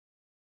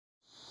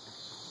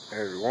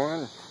Hey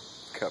everyone,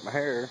 cut my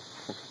hair.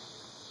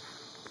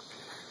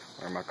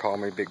 Wearing my Call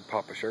Me Big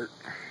Papa shirt.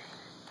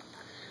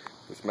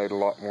 This made a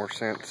lot more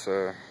sense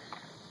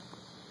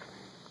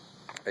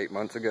 8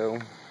 months ago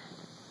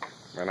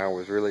when I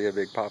was really a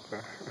big papa.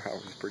 I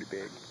was pretty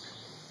big.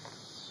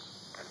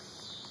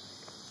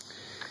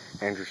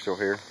 Andrew's still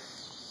here.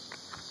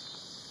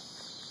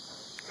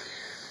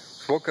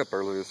 Just woke up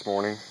early this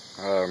morning.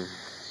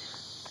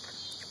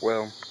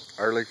 Well,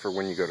 early for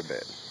when you go to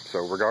bed.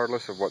 So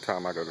regardless of what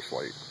time I go to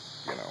sleep,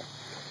 you know,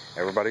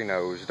 everybody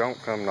knows,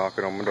 don't come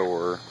knocking on my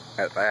door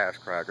at the ass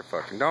crack of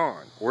fucking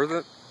dawn, or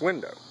the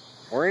window,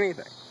 or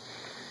anything.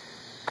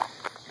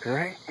 Cause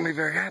I ain't gonna be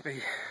very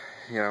happy,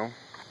 you know,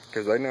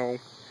 cause they know,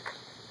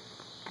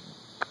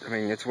 I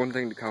mean, it's one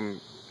thing to come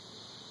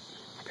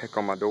pick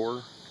on my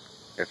door.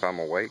 If I'm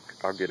awake,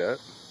 I'll get up,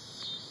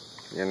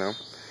 you know.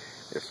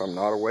 If I'm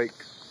not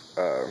awake,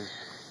 I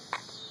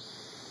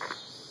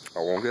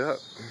won't get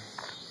up.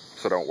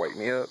 So don't wake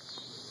me up,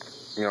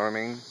 you know what I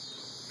mean?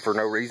 For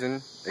no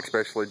reason,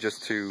 especially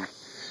just to,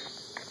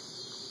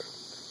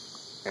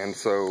 and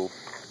so,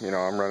 you know,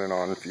 I'm running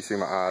on, if you see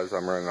my eyes,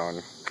 I'm running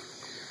on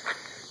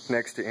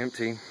next to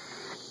empty.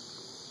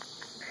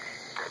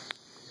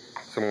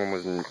 Someone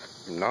was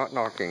not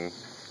knocking,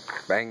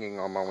 banging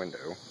on my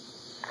window.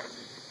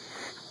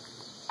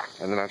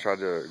 And then I tried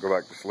to go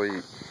back to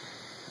sleep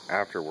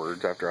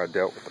afterwards, after I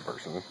dealt with the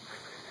person,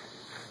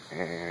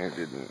 and it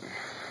didn't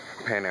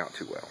pan out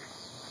too well.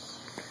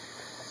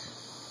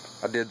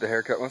 I did the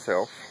haircut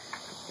myself.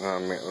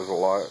 It was a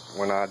lot.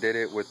 When I did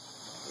it with,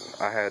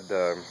 I had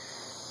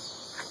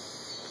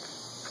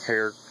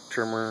hair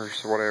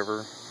trimmers,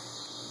 whatever.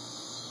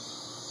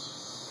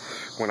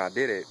 When I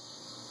did it,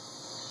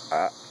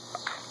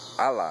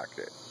 I liked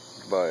it,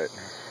 but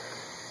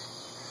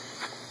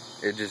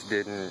it just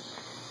didn't,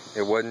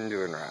 it wasn't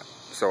doing right.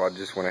 So I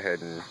just went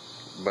ahead and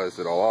buzzed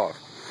it all off.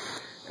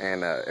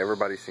 And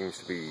everybody seems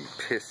to be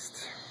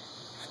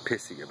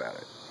pissy about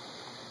it.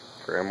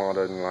 Grandma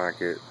doesn't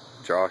like it.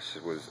 Josh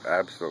was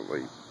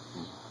absolutely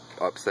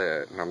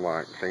upset, and I'm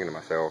like thinking to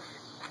myself,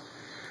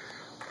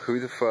 who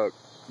the fuck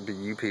do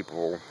you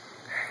people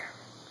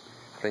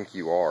think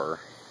you are,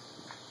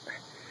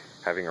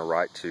 having a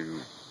right to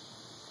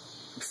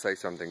say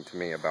something to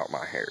me about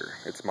my hair?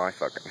 It's my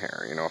fucking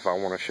hair, you know. If I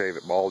want to shave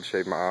it bald,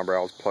 shave my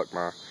eyebrows, pluck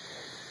my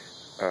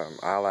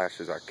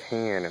eyelashes, I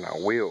can, and I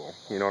will,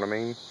 you know what I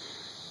mean?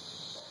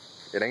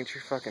 It ain't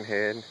your fucking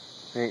head.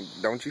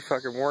 Don't you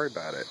fucking worry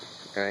about it.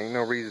 There ain't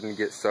no reason to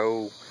get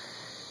so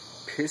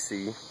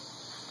pissy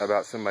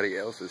about somebody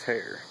else's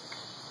hair.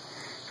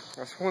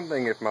 That's one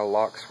thing if my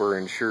locks were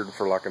insured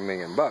for like $1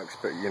 million,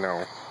 but you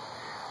know,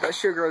 that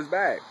shit grows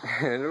back,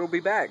 and it'll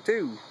be back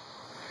too.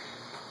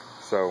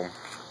 So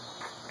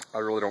I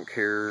really don't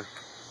care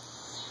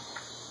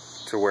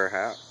to wear a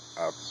hat.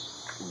 I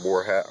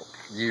wore a hat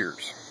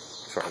years,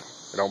 so it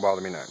don't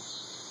bother me none.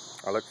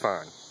 I look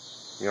fine,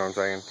 you know what I'm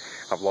saying?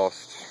 I've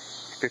lost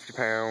 50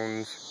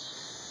 pounds,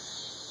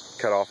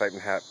 cut off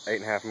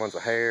 8.5 months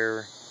of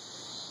hair.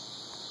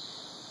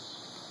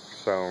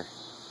 So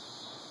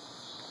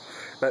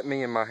let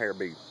me and my hair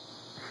be.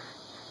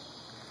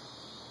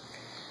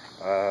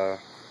 Had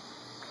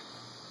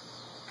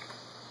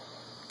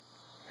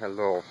a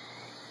little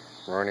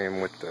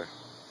run-in with the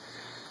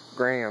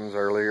Grams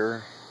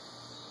earlier.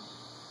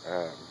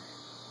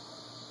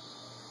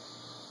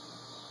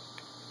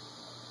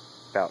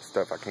 About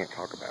stuff I can't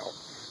talk about.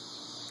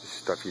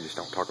 Stuff you just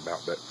don't talk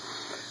about, but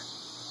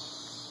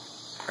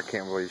I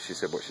can't believe she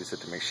said what she said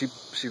to me. She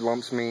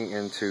lumps me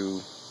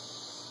into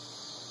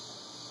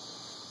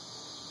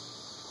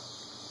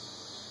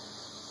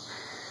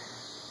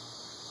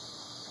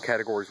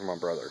categories with my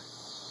brother.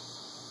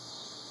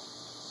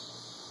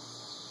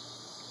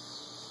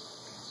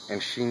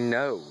 And she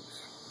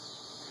knows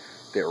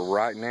that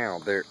right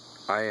now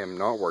I am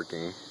not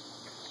working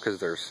because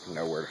there's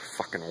nowhere to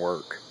fucking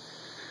work.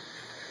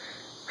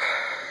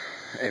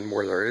 And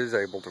where there is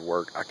able to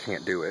work, I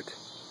can't do it.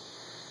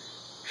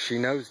 She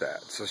knows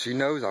that. So she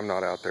knows I'm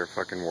not out there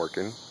fucking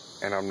working,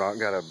 and I'm not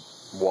got a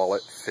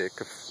wallet thick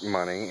of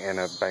money and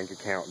a bank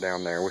account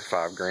down there with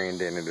 $5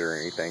 grand in it or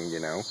anything, you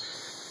know.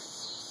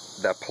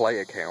 That play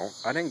account,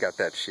 I didn't got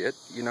that shit,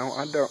 you know,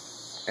 I don't.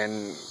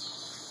 And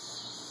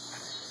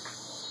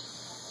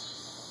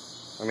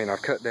I mean,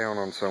 I've cut down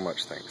on so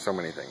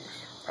many things.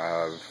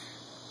 I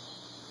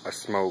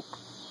smoke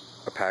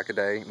a pack a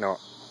day. No,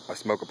 I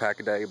smoke a pack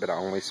a day, but I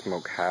only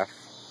smoke half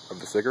of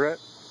the cigarette,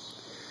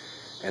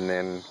 and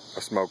then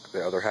I smoke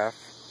the other half.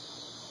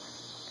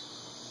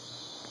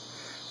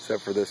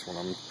 Except for this one,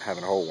 I'm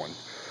having a whole one.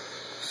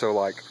 So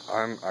like,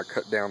 I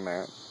cut down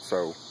that,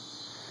 so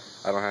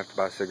I don't have to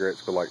buy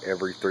cigarettes but like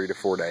every 3 to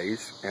 4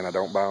 days, and I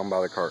don't buy them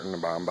by the carton, I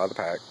buy them by the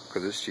pack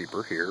because it's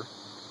cheaper here.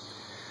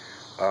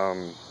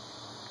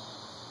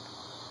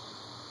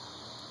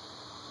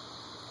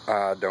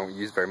 I don't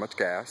use very much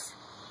gas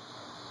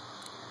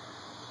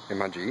in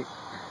my Jeep.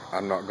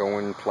 I'm not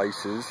going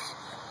places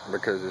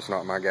because it's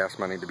not my gas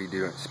money to be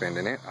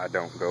spending it. I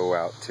don't go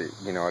out to,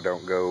 you know, I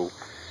don't go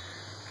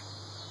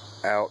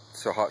out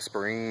to hot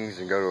springs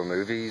and go to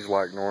movies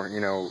like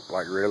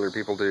like regular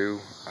people do.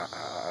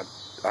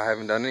 I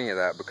haven't done any of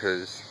that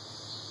because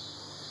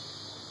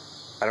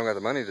I don't got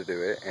the money to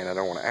do it, and I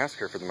don't want to ask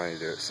her for the money to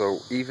do it. So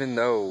even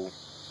though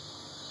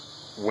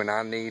when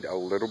I need a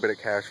little bit of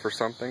cash for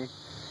something,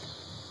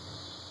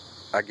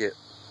 I get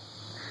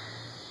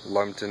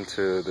lumped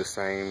into the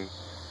same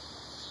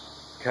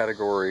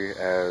category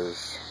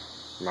as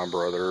my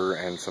brother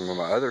and some of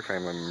my other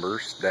family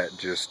members that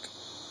just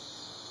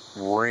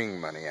wring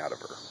money out of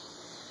her,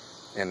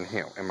 and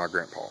him and my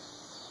grandpa.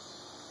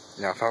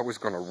 Now, if I was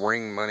going to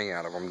wring money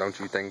out of them, don't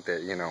you think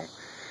that,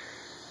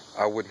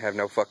 I wouldn't have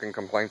no fucking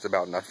complaints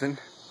about nothing?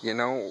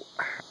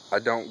 I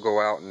don't go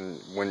out, and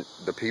when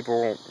the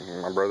people,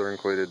 my brother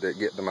included, that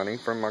get the money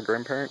from my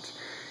grandparents,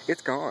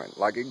 it's gone.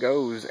 Like, it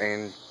goes,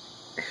 and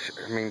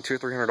I mean,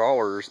 $200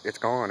 or $300, it's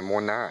gone in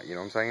one night. You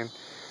know what I'm saying?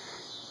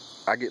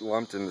 I get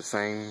lumped in the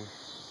same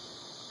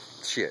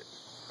shit,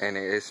 and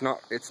it's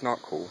not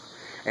cool.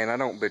 And I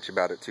don't bitch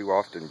about it too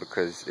often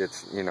because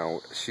it's, I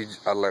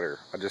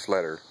just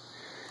let her.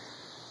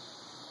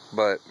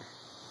 But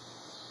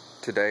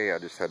today I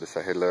just had to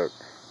say, hey, look,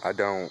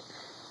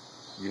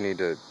 you need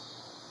to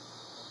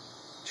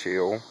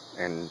chill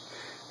and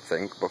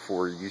think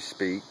before you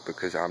speak,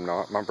 because I'm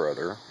not my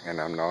brother and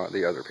I'm not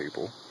the other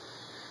people.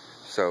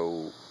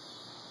 So,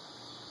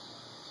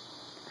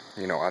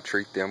 I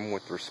treat them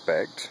with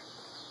respect.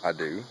 I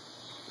do.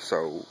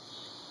 So,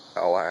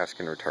 all I ask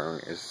in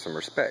return is some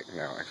respect.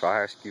 Now, if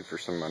I ask you for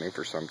some money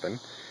for something,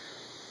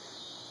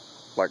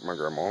 like my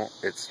grandma,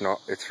 it's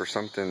for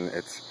something,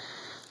 it's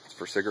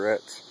for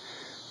cigarettes,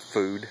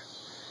 food,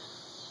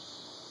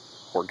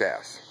 or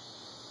gas,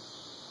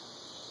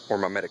 or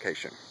my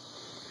medication.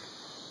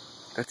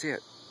 That's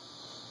it.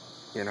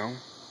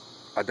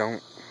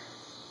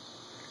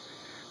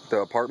 The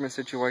apartment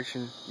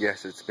situation,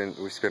 yes,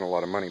 we spent a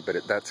lot of money, but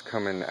that's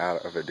coming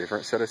out of a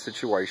different set of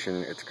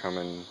situation.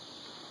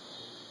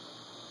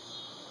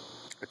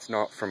 It's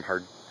not from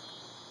her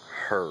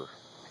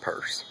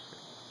purse.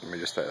 Let me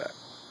just say that.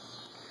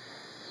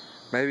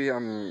 Maybe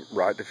I'm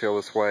right to feel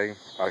this way.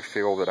 I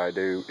feel that I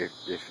do.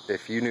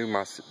 If you knew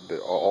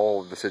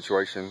all of the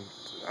situation,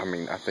 I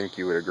mean, I think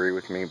you would agree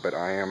with me, but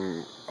I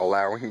am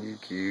allowing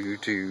you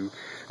to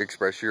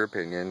express your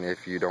opinion.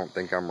 If you don't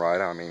think I'm right,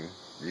 I mean,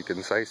 you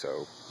can say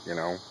so,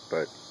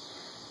 but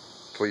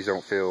please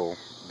don't feel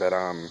that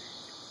I'm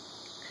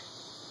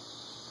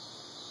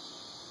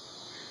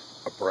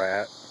a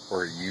brat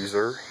or a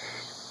user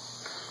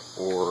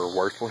or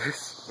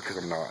worthless, because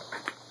I'm not.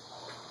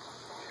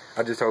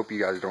 I just hope you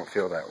guys don't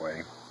feel that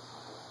way.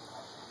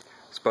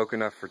 Spoke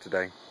enough for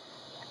today.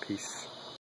 Peace.